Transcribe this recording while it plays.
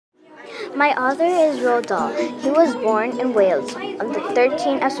My author is Roald Dahl. He was born in Wales on the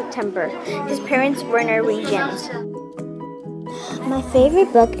 13th of September. His parents were Norwegians. My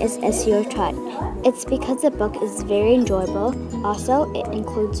favorite book is SEO Trot. It's because the book is very enjoyable. Also, it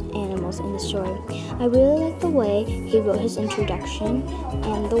includes animals in the story. I really like the way he wrote his introduction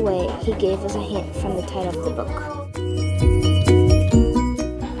and the way he gave us a hint from the title of the book.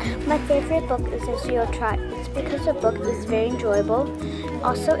 My favorite book is SEO Trot. It's because the book is very enjoyable.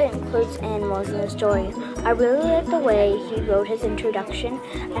 Also, it includes animals in the story. I really like the way he wrote his introduction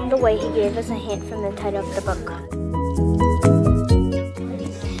and the way he gave us a hint from the title of the book.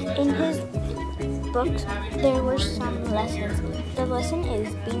 In his books, there were some lessons. The lesson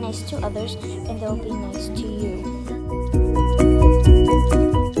is be nice to others and they'll be nice to you.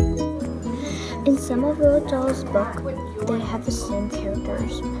 In some of Roald Dahl's books, they have the same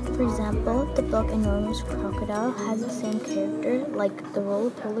characters. For example, the book Enormous Crocodile has the same character like the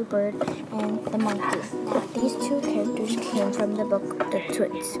roly-poly bird and the monkey. These two characters came from the book The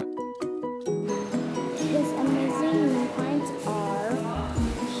Twits. His amazing new points are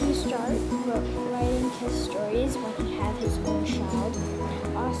he started writing his stories when he had his own child.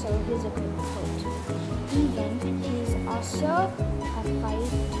 Also, he's a good poet. Even he's also a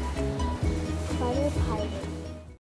fighter pilot.